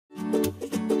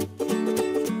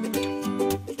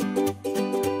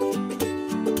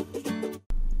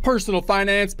Personal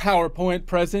Finance PowerPoint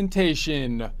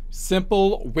presentation.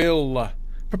 Simple will.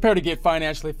 Prepare to get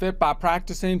financially fit by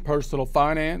practicing personal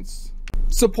finance.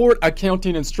 Support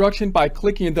accounting instruction by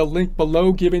clicking the link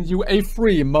below, giving you a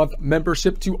free month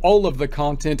membership to all of the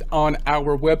content on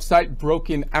our website,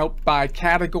 broken out by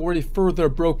category, further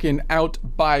broken out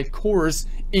by course.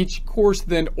 Each course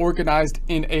then organized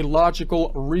in a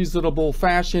logical, reasonable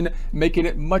fashion, making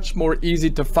it much more easy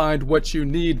to find what you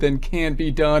need than can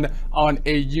be done on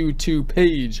a YouTube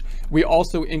page. We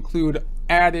also include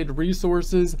added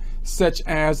resources such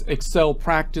as Excel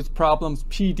practice problems,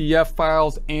 PDF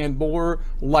files, and more,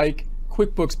 like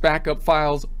QuickBooks backup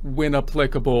files when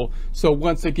applicable. So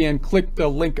once again, click the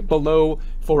link below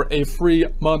for a free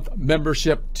month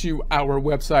membership to our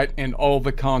website and all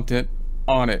the content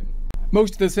on it.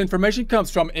 Most of this information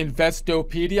comes from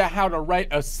Investopedia, How to Write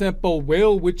a Simple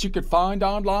Will, which you can find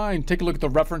online. Take a look at the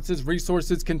references,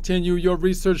 resources, continue your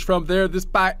research from there. This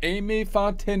by Amy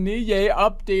Fontenille,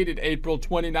 updated April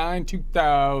 29,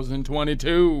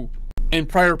 2022. In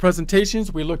prior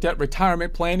presentations, we looked at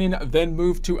retirement planning, then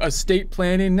moved to estate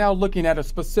planning. Now looking at a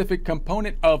specific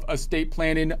component of estate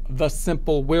planning, the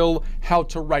simple will, how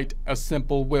to write a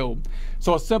simple will.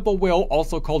 So a simple will,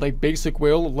 also called a basic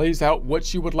will, lays out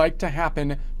what you would like to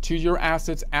happen to your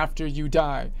assets after you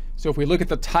die. So if we look at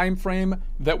the time frame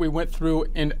that we went through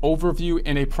in overview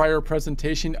in a prior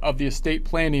presentation of the estate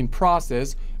planning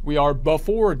process, we are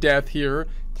before death here,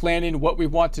 planning what we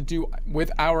want to do with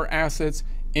our assets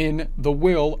in the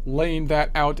will, laying that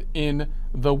out in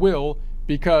the will,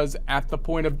 because at the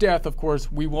point of death, of course,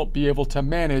 we won't be able to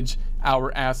manage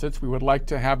our assets. We would like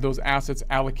to have those assets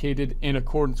allocated in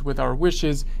accordance with our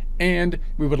wishes, and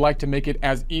we would like to make it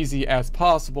as easy as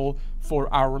possible for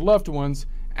our loved ones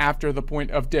after the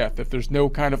point of death. If there's no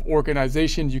kind of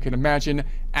organization, you can imagine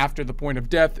after the point of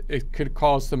death, it could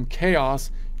cause some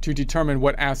chaos to determine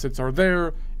what assets are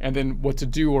there and then what to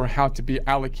do or how to be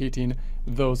allocating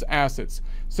those assets.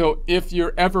 So if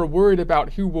you're ever worried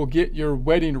about who will get your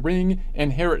wedding ring,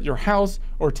 inherit your house,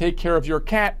 or take care of your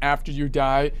cat after you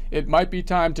die, it might be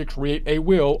time to create a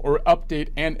will or update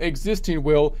an existing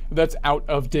will that's out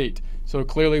of date. So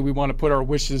clearly we want to put our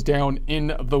wishes down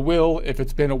in the will. If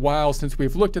it's been a while since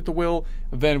we've looked at the will,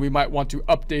 then we might want to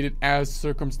update it as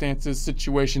circumstances,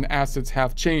 situation, assets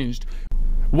have changed.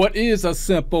 What is a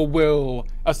simple will?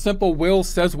 A simple will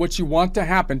says what you want to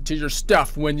happen to your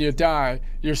stuff when you die.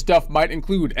 Your stuff might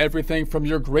include everything from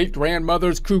your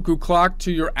great-grandmother's cuckoo clock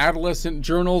to your adolescent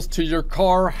journals to your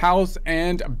car, house,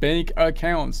 and bank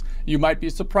accounts. You might be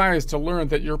surprised to learn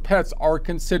that your pets are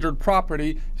considered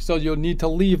property, so you'll need to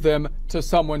leave them to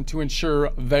someone to ensure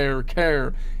their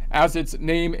care. As its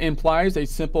name implies, a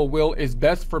simple will is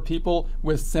best for people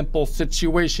with simple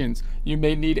situations. You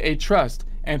may need a trust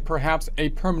and perhaps a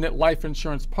permanent life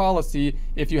insurance policy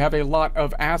if you have a lot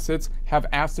of assets, have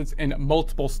assets in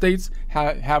multiple states,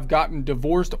 have gotten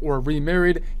divorced or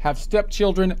remarried, have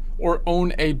stepchildren, or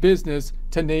own a business,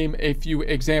 to name a few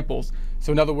examples.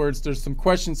 So in other words, there's some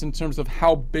questions in terms of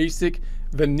how basic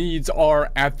the needs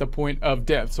are at the point of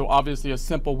death. So obviously a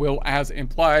simple will, as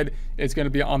implied, is going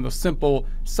to be on the simple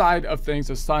side of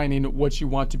things, assigning what you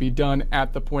want to be done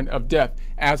at the point of death.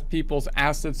 As people's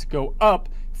assets go up,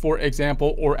 for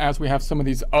example, or as we have some of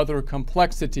these other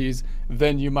complexities,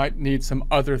 then you might need some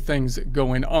other things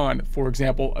going on. For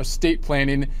example, estate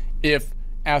planning, if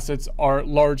assets are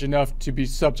large enough to be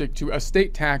subject to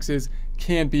estate taxes,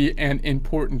 can be an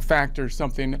important factor,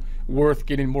 something worth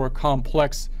getting more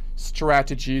complex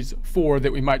strategies for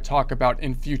that we might talk about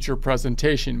in future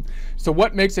presentation. So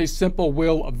what makes a simple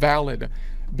will valid?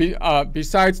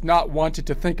 Besides not wanting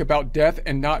to think about death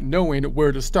and not knowing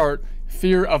where to start,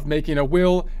 fear of making a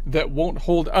will that won't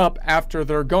hold up after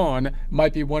they're gone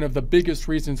might be one of the biggest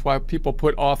reasons why people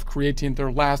put off creating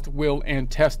their last will and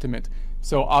testament.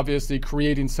 So obviously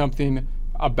creating something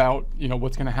about,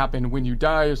 what's going to happen when you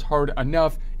die is hard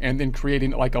enough, and then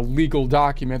creating like a legal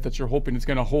document that you're hoping is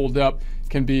going to hold up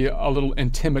can be a little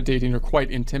intimidating, or quite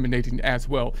intimidating as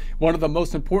well. One of the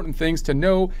most important things to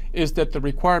know is that the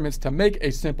requirements to make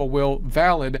a simple will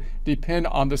valid depend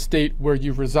on the state where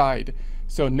you reside.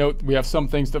 So note, we have some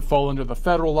things that fall under the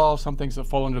federal law, some things that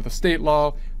fall under the state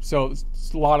law. So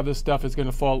a lot of this stuff is going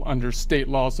to fall under state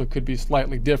law, so it could be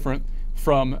slightly different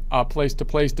from place to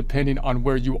place depending on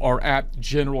where you are at.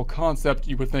 General concept,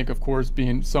 you would think, of course,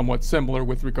 being somewhat similar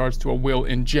with regards to a will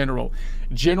in general.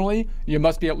 Generally, you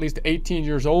must be at least 18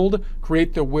 years old.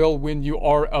 Create the will when you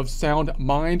are of sound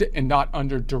mind and not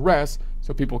under duress.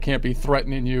 so people can't be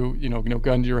threatening you,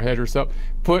 gun to your head or something.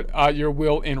 Put your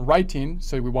will in writing.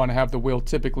 So we want to have the will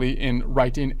typically in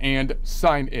writing, and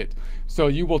sign it. So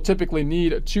you will typically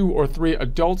need 2 or 3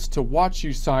 adults to watch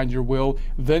you sign your will,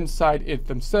 then sign it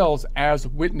themselves as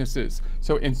witnesses.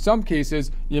 So in some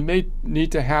cases, you may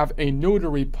need to have a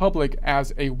notary public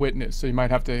as a witness. So you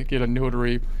might have to get a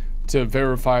notary to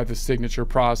verify the signature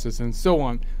process and so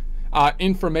on.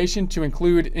 Information to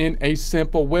include in a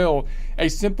simple will. A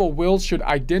simple will should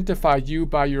identify you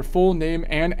by your full name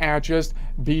and address,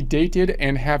 be dated,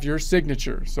 and have your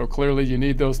signature. So clearly you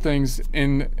need those things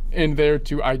in there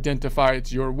to identify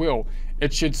it's your will.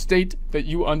 It should state that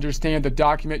you understand the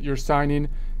document you're signing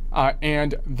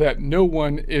and that no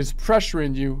one is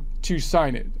pressuring you to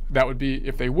sign it. That would be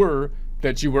if they were,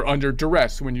 that you were under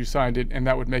duress when you signed it, and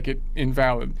that would make it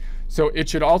invalid. So it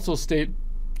should also state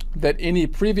that any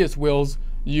previous wills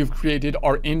you've created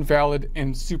are invalid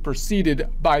and superseded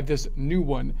by this new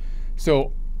one.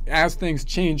 So as things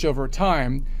change over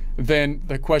time, then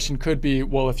the question could be,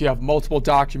 well, if you have multiple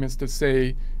documents that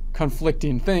say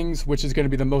conflicting things, which is going to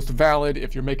be the most valid?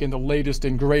 If you're making the latest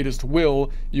and greatest will,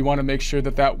 you want to make sure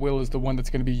that that will is the one that's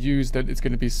going to be used, that it's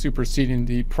going to be superseding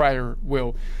the prior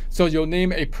will. So you'll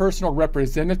name a personal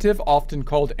representative, often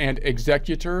called an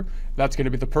executor. That's going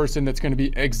to be the person that's going to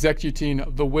be executing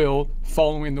the will,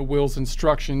 following the will's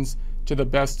instructions to the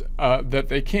best that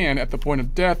they can at the point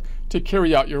of death to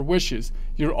carry out your wishes.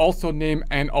 You'll also name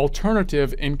an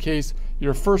alternative in case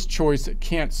your first choice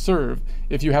can't serve.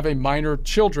 If you have a minor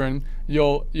children,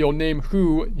 you'll name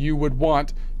who you would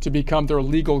want to become their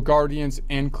legal guardians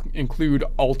and include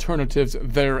alternatives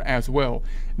there as well.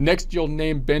 Next, you'll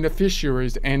name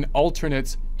beneficiaries and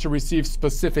alternates to receive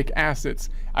specific assets.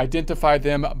 Identify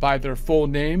them by their full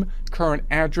name, current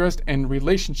address, and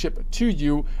relationship to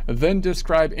you, then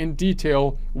describe in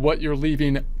detail what you're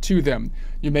leaving to them.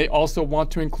 You may also want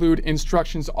to include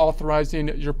instructions authorizing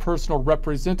your personal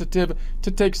representative to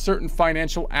take certain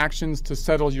financial actions to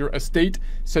settle your estate,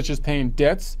 such as paying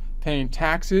debts, paying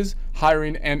taxes,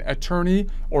 hiring an attorney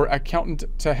or accountant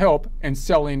to help, and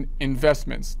selling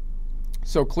investments.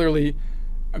 So clearly,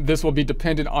 this will be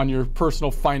dependent on your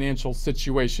personal financial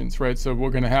situations, right? So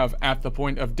we're going to have at the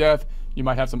point of death, you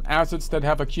might have some assets that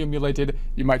have accumulated,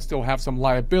 you might still have some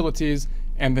liabilities,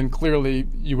 and then clearly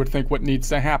you would think what needs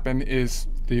to happen is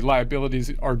the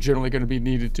liabilities are generally going to be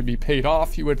needed to be paid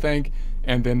off, you would think,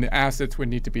 and then the assets would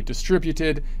need to be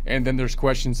distributed, and then there's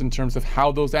questions in terms of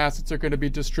how those assets are going to be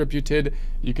distributed.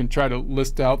 You can try to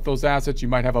list out those assets. You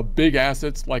might have a big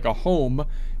assets like a home,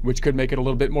 which could make it a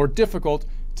little bit more difficult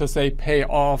to say pay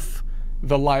off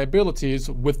the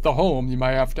liabilities with the home. You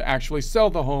might have to actually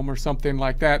sell the home or something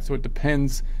like that, so it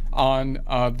depends on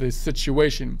the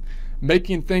situation.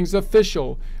 Making things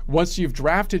official. Once you've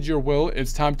drafted your will,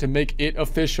 it's time to make it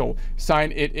official.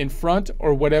 Sign it in front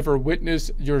or whatever witness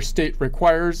your state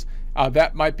requires.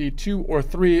 That might be 2 or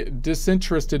 3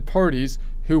 disinterested parties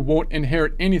who won't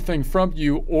inherit anything from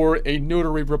you, or a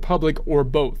notary republic, or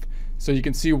both. So you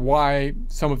can see why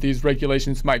some of these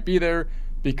regulations might be there,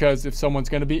 because if someone's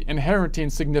going to be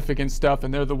inheriting significant stuff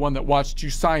and they're the one that watched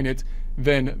you sign it,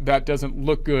 then that doesn't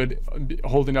look good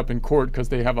holding up in court because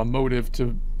they have a motive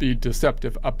to be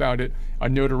deceptive about it. A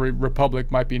notary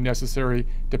republic might be necessary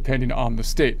depending on the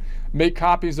state. Make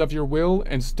copies of your will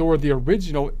and store the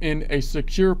original in a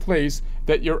secure place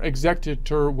that your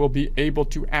executor will be able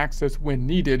to access when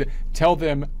needed. Tell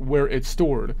them where it's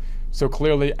stored. So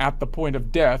clearly at the point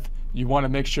of death, you want to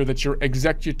make sure that your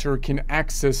executor can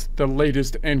access the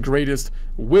latest and greatest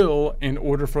will in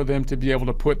order for them to be able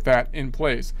to put that in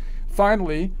place.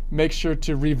 Finally, make sure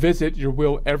to revisit your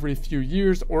will every few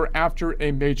years or after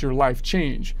a major life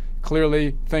change.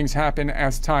 Clearly, things happen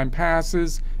as time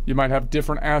passes. You might have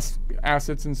different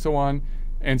assets and so on,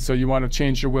 and so you want to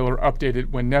change your will or update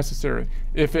it when necessary.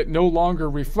 If it no longer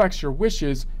reflects your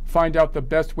wishes, find out the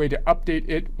best way to update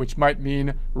it, which might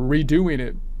mean redoing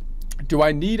it. Do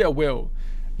I need a will?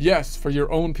 Yes, for your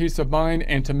own peace of mind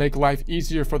and to make life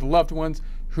easier for the loved ones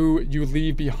who you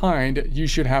leave behind, you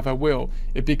should have a will.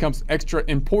 It becomes extra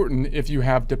important if you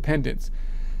have dependents.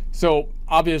 So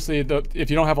obviously, if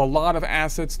you don't have a lot of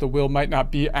assets, the will might not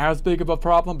be as big of a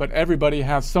problem, but everybody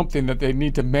has something that they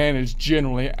need to manage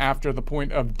generally after the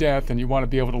point of death, and you want to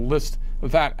be able to list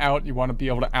that out. You want to be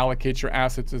able to allocate your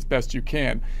assets as best you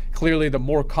can. Clearly, the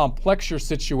more complex your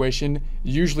situation,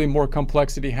 usually more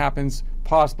complexity happens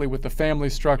possibly with the family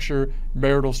structure,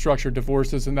 marital structure,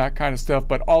 divorces, and that kind of stuff,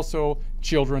 but also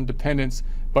children, dependents,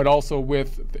 but also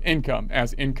with the income.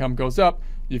 As income goes up,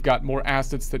 you've got more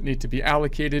assets that need to be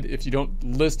allocated. If you don't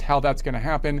list how that's going to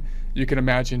happen, you can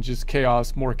imagine just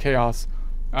chaos, more chaos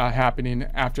happening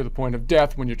after the point of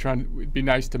death when you're trying to be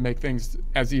nice to make things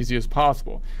as easy as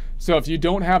possible. So if you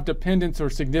don't have dependents or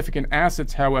significant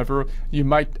assets, however, you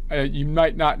might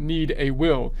not need a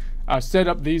will. Set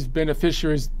up these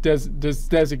beneficiaries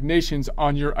designations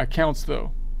on your accounts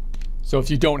though. So if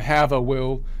you don't have a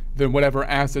will, then whatever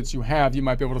assets you have, you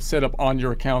might be able to set up on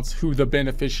your accounts who the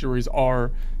beneficiaries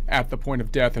are at the point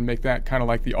of death and make that kind of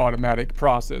like the automatic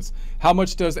process. How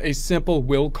much does a simple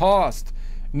will cost?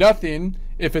 Nothing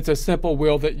if it's a simple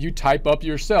will that you type up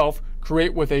yourself,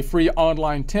 create with a free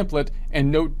online template,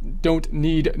 and don't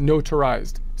need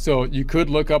notarized. So you could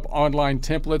look up online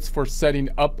templates for setting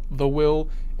up the will,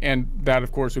 and that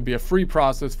of course would be a free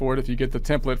process for it if you get the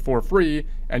template for free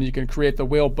and you can create the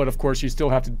will, but of course you still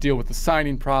have to deal with the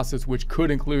signing process, which could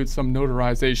include some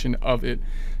notarization of it.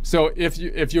 So if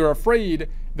you're afraid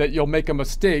that you'll make a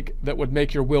mistake that would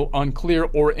make your will unclear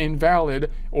or invalid,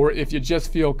 or if you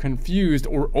just feel confused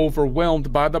or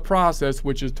overwhelmed by the process,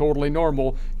 which is totally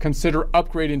normal, consider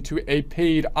upgrading to a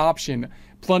paid option.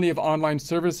 Plenty of online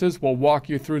services will walk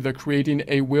you through the creating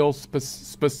a will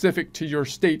specific to your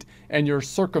state and your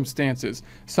circumstances.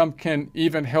 Some can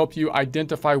even help you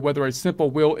identify whether a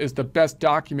simple will is the best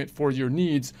document for your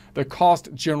needs. The cost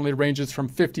generally ranges from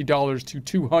 $50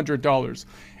 to $200.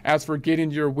 As for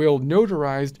getting your will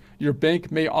notarized, your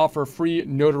bank may offer free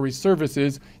notary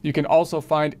services. You can also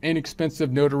find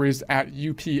inexpensive notaries at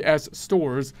UPS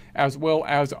stores, as well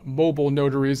as mobile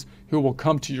notaries who will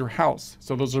come to your house.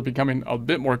 So those are becoming a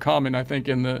bit more common, I think,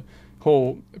 in the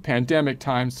whole pandemic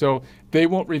time. So they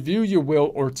won't review your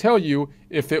will or tell you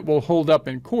if it will hold up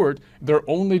in court. Their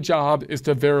only job is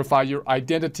to verify your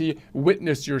identity,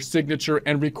 witness your signature,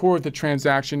 and record the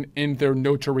transaction in their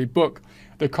notary book.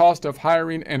 The cost of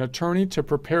hiring an attorney to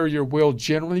prepare your will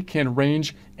generally can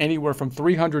range anywhere from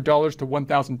 $300 to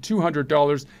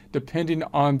 $1,200, depending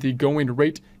on the going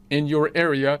rate in your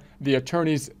area, the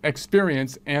attorney's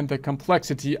experience, and the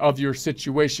complexity of your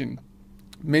situation.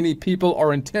 Many people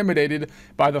are intimidated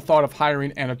by the thought of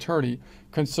hiring an attorney.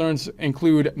 Concerns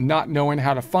include not knowing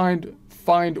how to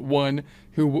find one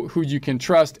who you can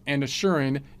trust and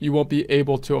assuring you won't be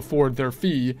able to afford their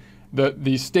fee.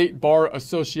 The State Bar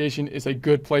Association is a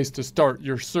good place to start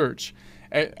your search.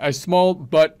 A small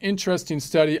but interesting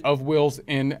study of wills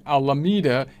in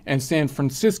Alameda and San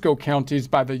Francisco counties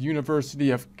by the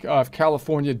University of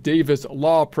California Davis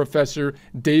law professor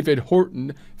David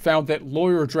Horton found that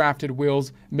lawyer-drafted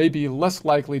wills may be less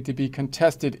likely to be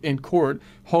contested in court.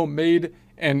 Homemade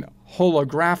and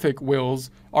holographic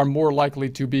wills are more likely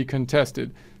to be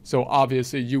contested. So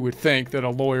obviously you would think that a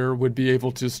lawyer would be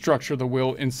able to structure the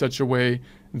will in such a way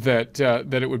that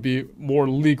that it would be more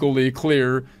legally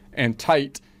clear and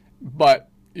tight. But,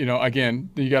 you know, again,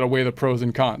 you got to weigh the pros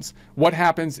and cons. What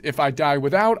happens if I die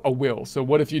without a will? So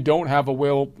what if you don't have a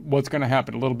will? What's going to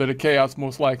happen? A little bit of chaos,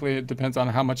 most likely. It depends on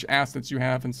how much assets you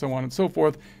have and so on and so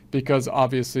forth, because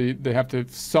obviously they have to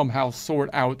somehow sort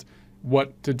out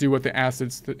what to do with the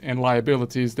assets and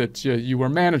liabilities that you are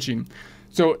managing.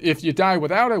 So if you die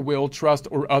without a will, trust,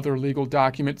 or other legal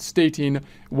document stating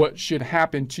what should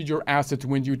happen to your assets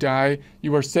when you die,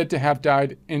 you are said to have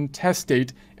died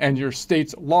intestate, and your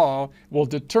state's law will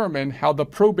determine how the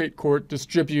probate court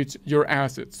distributes your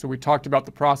assets. So we talked about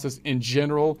the process in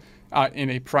general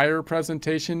in a prior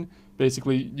presentation.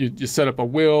 Basically, you set up a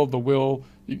will. The will,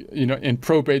 in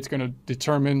probate's going to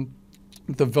determine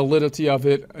the validity of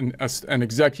it, and an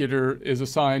executor is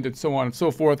assigned, and so on and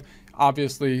so forth.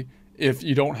 Obviously, if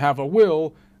you don't have a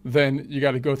will, then you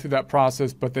got to go through that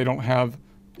process, but they don't have,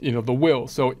 the will.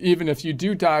 So even if you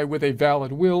do die with a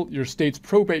valid will, your state's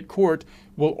probate court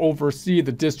will oversee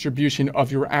the distribution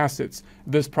of your assets.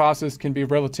 This process can be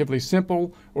relatively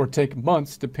simple or take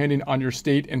months depending on your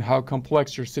state and how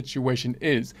complex your situation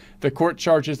is. The court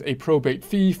charges a probate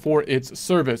fee for its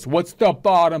service. What's the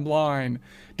bottom line?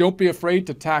 Don't be afraid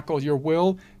to tackle your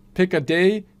will. Pick a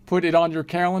day, put it on your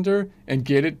calendar, and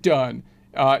get it done.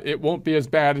 It won't be as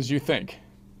bad as you think.